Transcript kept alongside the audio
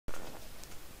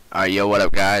Yo, what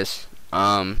up, guys?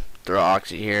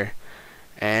 Itsoxy here,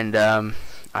 and I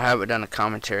haven't done a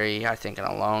commentary, I think, in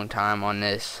a long time on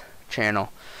this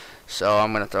channel, so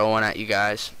I'm gonna throw one at you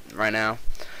guys right now.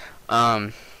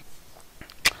 And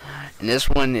this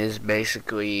one is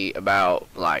basically about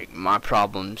like my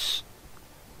problems.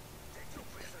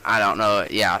 I don't know,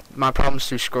 yeah, my problems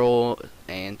through Scroll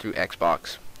and through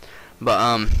Xbox.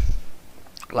 But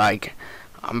like,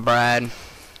 I'm Brad,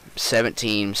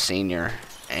 17, senior,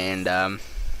 and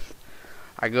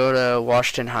I go to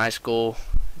Washington High School.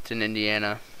 It's in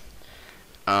Indiana.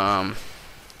 And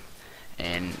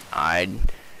I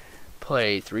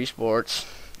play 3 sports.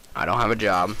 I don't have a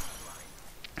job,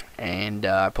 and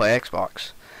I play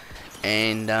Xbox.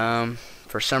 And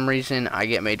for some reason, I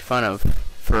get made fun of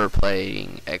for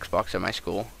playing Xbox at my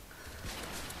school.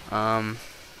 I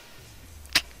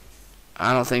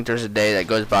don't think there's a day that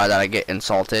goes by that I get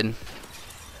insulted.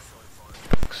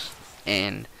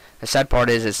 And the sad part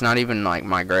is, it's not even like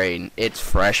my grade. It's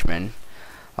freshmen,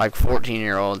 like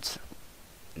 14-year-olds,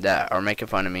 that are making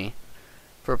fun of me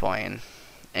for playing.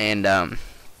 And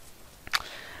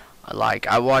like,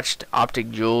 I watched Optic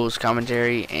Jules'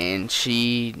 commentary, and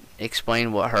she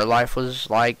explained what her life was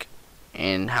like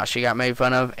and how she got made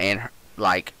fun of, and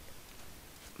like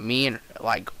me and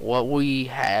like what we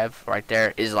have right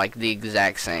there is like the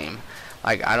exact same.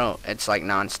 Like, it's like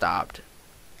non-stopped.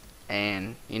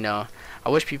 And you know, I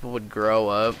wish people would grow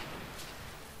up,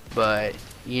 but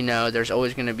you know, there's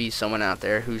always gonna be someone out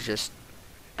there who's just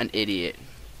an idiot.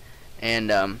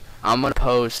 And I'm gonna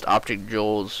post Optic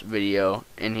Jules' video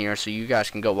in here so you guys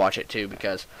can go watch it too,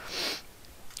 because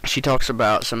she talks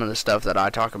about some of the stuff that I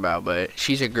talk about. But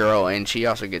she's a girl, and she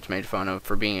also gets made fun of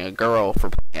for being a girl for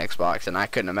playing Xbox, and I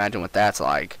couldn't imagine what that's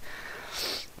like.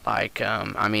 I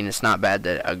mean, it's not bad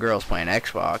that a girl's playing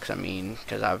Xbox. I mean,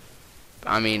 because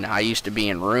I used to be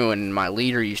in Ruin, and my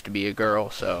leader used to be a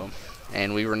girl, so,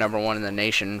 and we were #1 in the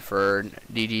nation for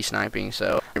DG sniping,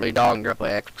 so really dog and girl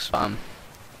play Xbox.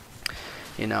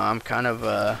 You know, I'm kind of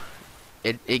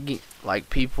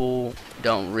like, people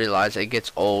don't realize it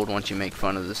gets old once you make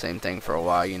fun of the same thing for a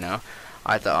while. You know,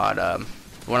 I thought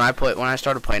when I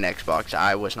started playing Xbox,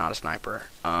 I was not a sniper.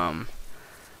 I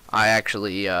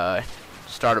actually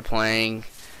started playing,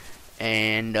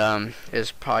 and it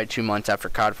was probably 2 months after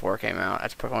COD 4 came out.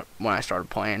 That's when I started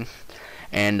playing,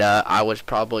 and I was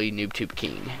probably NoobTube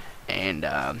King, and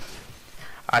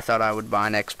I thought I would buy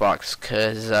an Xbox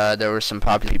because there were some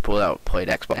popular people that played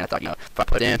Xbox, and I thought, you know, if I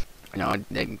put in, you know,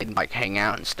 they can like hang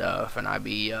out and stuff, and I'd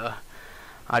be up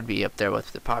there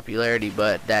with the popularity.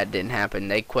 But that didn't happen.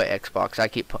 They quit Xbox.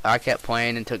 I kept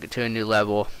playing and took it to a new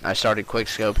level. I started quick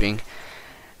scoping,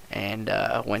 and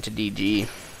went to DG.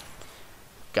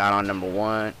 Got on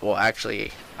 #1. Well,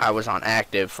 actually, I was on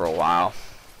active for a while,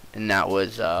 and that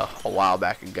was a while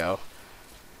back ago.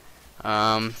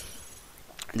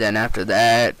 Then after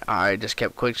that, I just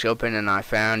kept quick scoping, and I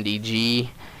found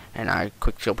DG, and I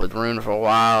quick scoped with Ruin for a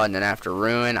while, and then after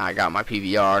Ruin, I got my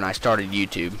PVR, and I started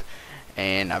YouTube,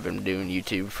 and I've been doing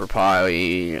YouTube for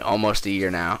probably almost a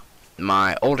year now.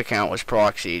 My old account was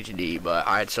Proxy HD, but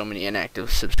I had so many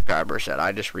inactive subscribers that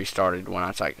I just restarted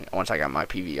once I got my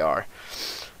PVR.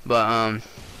 But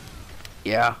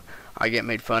yeah, I get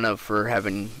made fun of for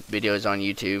having videos on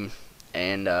YouTube,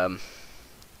 and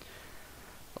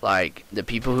like, the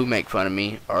people who make fun of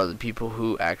me are the people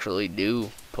who actually do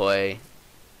play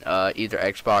either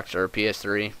Xbox or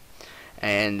PS3,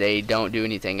 and they don't do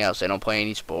anything else. They don't play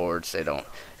any sports. They don't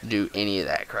do any of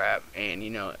that crap. And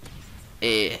you know,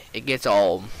 it gets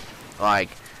old. Like,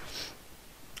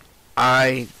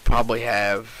 I probably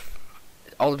have,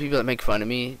 all the people that make fun of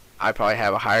me, I probably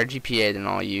have a higher GPA than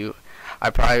all you. I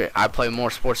play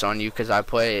more sports on you because I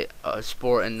play a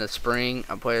sport in the spring.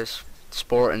 I play a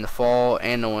sport in the fall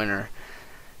and the winter.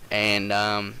 And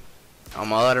on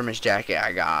my Letterman's jacket,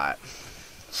 I got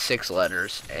 6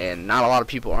 letters, and not a lot of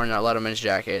people earn that Letterman's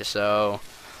jacket. So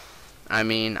I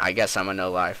mean, I guess I'm a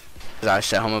no life, because I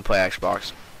sit home and play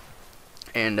Xbox.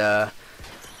 And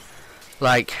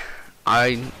like,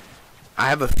 I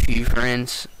have a few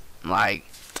friends. Like,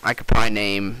 I could probably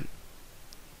name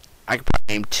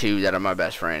 2 that are my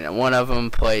best friend, and one of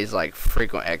them plays like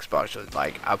frequent Xbox with.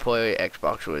 Like, I play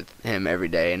Xbox with him every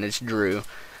day, and it's Drew,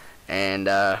 and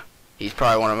he's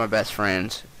probably one of my best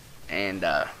friends. And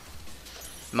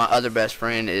my other best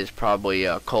friend is probably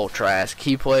Cole Trask.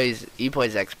 He plays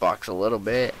Xbox a little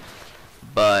bit,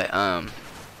 but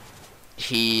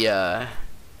he's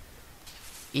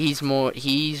more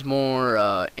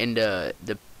into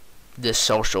the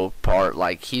social part.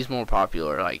 Like, he's more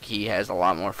popular. Like, he has a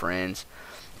lot more friends,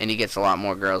 and he gets a lot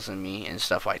more girls than me and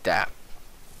stuff like that.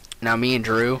 Now, me and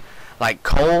Drew, like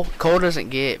Cole doesn't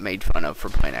get made fun of for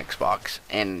playing Xbox,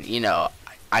 and you know,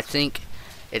 I think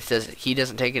it says he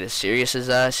doesn't take it as serious as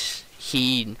us.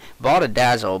 He bought a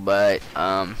Dazzle, but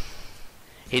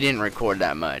he didn't record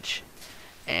that much,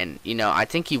 and you know, I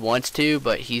think he wants to,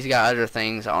 but he's got other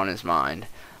things on his mind.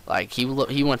 Like he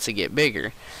wants to get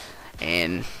bigger,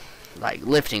 and like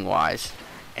lifting wise,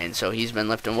 and so he's been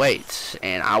lifting weights,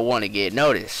 and I want to get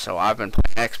noticed, so I've been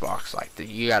playing Xbox. Like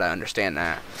you gotta understand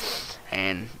that.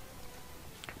 And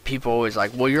people always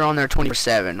like, well, you're on there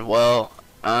 24/7. Well,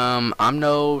 I'm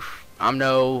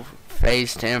no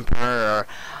FaZe Temper, or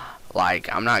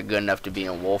like I'm not good enough to be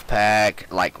in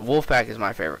Wolfpack. Like Wolfpack is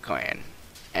my favorite clan,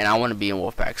 and I want to be in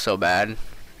Wolfpack so bad,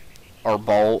 or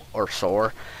Bolt or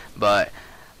Soar, but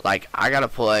like I gotta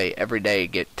play every day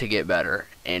to get better,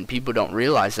 and people don't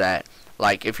realize that.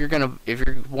 Like if you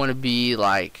want to be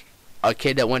like a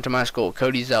kid that went to my school,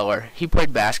 Cody Zeller, he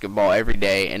played basketball every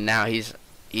day, and now he's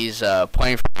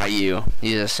playing for IU.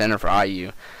 He's a center for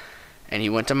IU, and he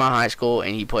went to my high school,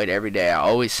 and he played every day. I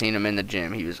always seen him in the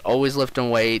gym. He was always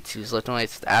lifting weights. He was lifting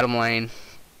weights with Adam Lane,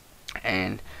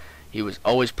 and he was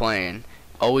always playing,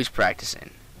 always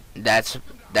practicing. That's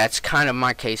kind of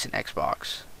my case in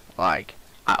Xbox. Like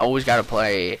I always gotta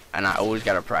play, and I always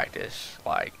gotta practice,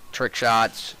 like trick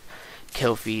shots,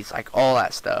 kill feeds, like all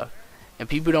that stuff. And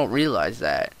people don't realize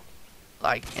that,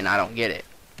 like, and I don't get it.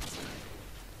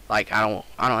 Like I don't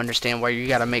understand why you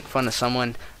gotta make fun of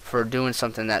someone for doing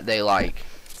something that they like.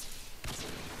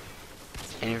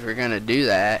 And if you're gonna do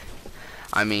that,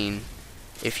 I mean,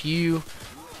 if you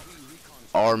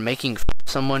are making fun of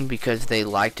someone because they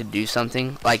like to do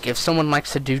something, like if someone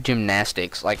likes to do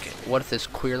gymnastics, like what if this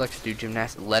queer likes to do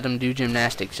gymnastics? Let him do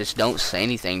gymnastics. Just don't say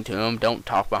anything to him. Don't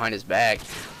talk behind his back.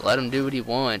 Let him do what he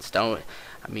wants. I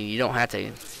mean, you don't have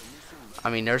to.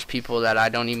 I mean, there's people that I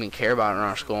don't even care about in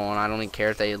our school, and I don't even care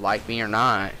if they like me or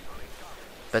not.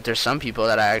 But there's some people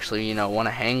that I actually, you know, want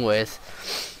to hang with,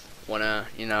 want to,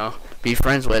 you know, be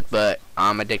friends with, but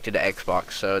I'm addicted to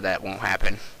Xbox, so that won't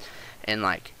happen. And,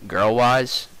 like,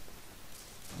 girls,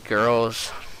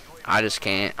 I just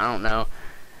can't. I don't know.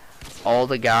 All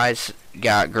the guys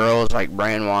got girls, like,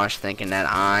 brainwashed thinking that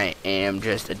I am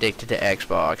just addicted to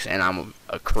Xbox, and I'm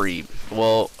a creep.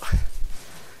 Well,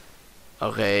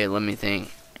 okay, let me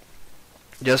think.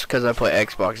 Just because I play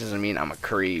Xbox doesn't mean I'm a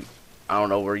creep. I don't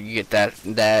know where you get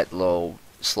that little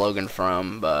slogan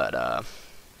from, but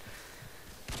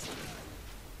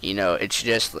you know, it's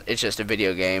just a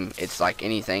video game. It's like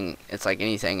anything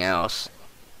else.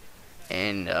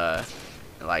 And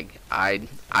like I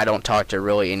don't talk to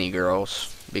really any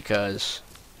girls because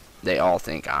they all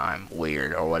think I'm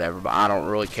weird or whatever, but I don't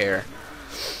really care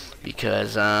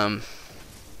because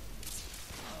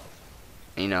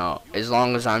you know, as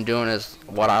long as I'm doing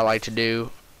what I like to do,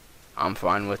 I'm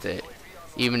fine with it.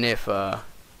 Even if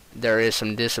there is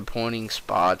some disappointing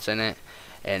spots in it,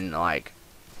 and like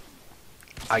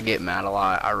I get mad a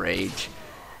lot, I rage,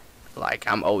 like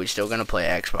I'm always still gonna play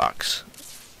Xbox.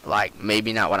 Like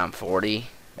maybe not when I'm 40.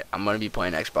 I'm gonna be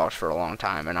playing Xbox for a long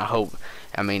time, and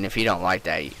I mean, if you don't like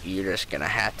that, you're just gonna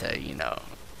have to, you know,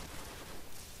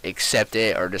 accept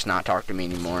it or just not talk to me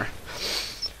anymore.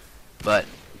 But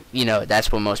you know, that's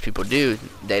what most people do.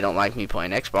 They don't like me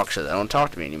playing Xbox, so they don't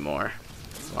talk to me anymore.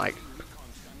 Like,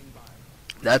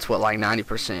 that's what like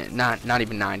 90%, not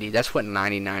even 90, that's what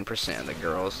 99% of the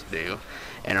girls do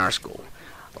in our school.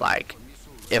 Like,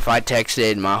 if I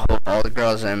texted all the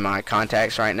girls in my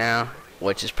contacts right now,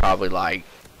 which is probably like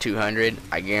 200,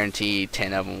 I guarantee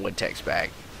 10 of them would text back.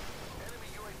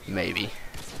 Maybe.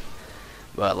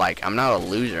 But like, I'm not a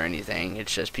loser or anything.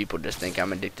 It's just people just think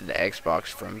I'm addicted to Xbox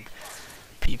from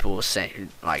people saying,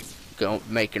 like,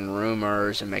 making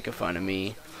rumors and making fun of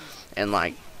me, and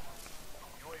like,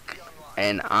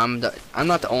 and I'm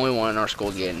not the only one in our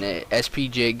school getting it.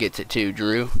 SPJ gets it too.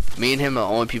 Drew, me and him are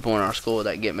the only people in our school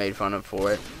that get made fun of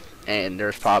for it, and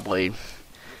there's probably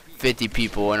 50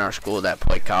 people in our school that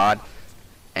play COD,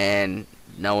 and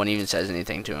no one even says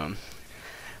anything to them.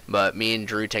 But me and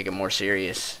Drew take it more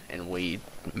serious, and we're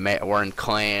in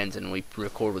clans, and we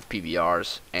record with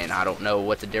PBRs, and I don't know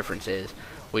what the difference is.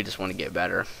 We just want to get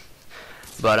better.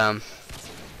 But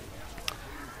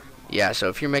yeah, so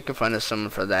if you're making fun of someone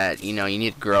for that, you know, you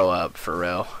need to grow up for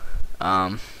real.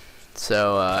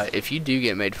 So if you do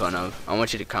get made fun of, I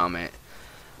want you to comment,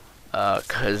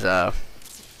 cause I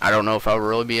don't know if I'll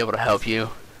really be able to help you,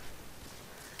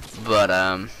 but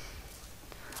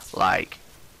like,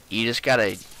 you just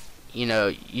gotta, you know,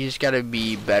 you just gotta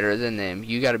be better than them.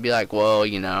 You gotta be like, well,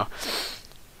 you know,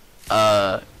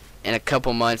 in a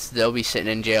couple months they'll be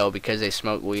sitting in jail because they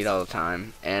smoke weed all the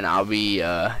time, and I'll be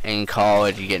in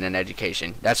college getting an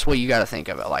education. That's what you got to think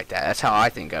of it like that. That's how I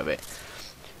think of it.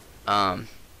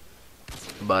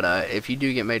 But if you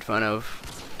do get made fun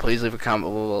of, please leave a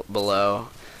comment below,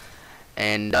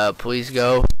 and please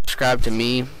go subscribe to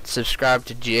me, subscribe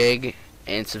to Jig,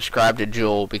 and subscribe to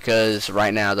Jewel, because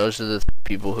right now those are the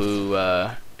people who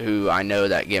I know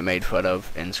that get made fun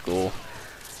of in school.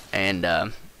 And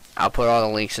I'll put all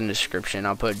the links in the description.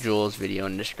 I'll put Jewel's video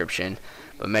in the description.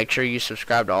 But make sure you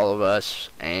subscribe to all of us.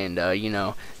 And, you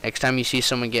know, next time you see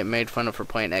someone get made fun of for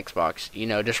playing Xbox, you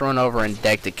know, just run over and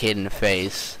deck the kid in the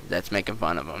face that's making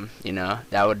fun of him. You know,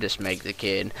 that would just make the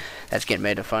kid that's getting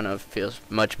made fun of feels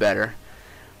much better.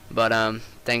 But,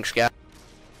 thanks, guys.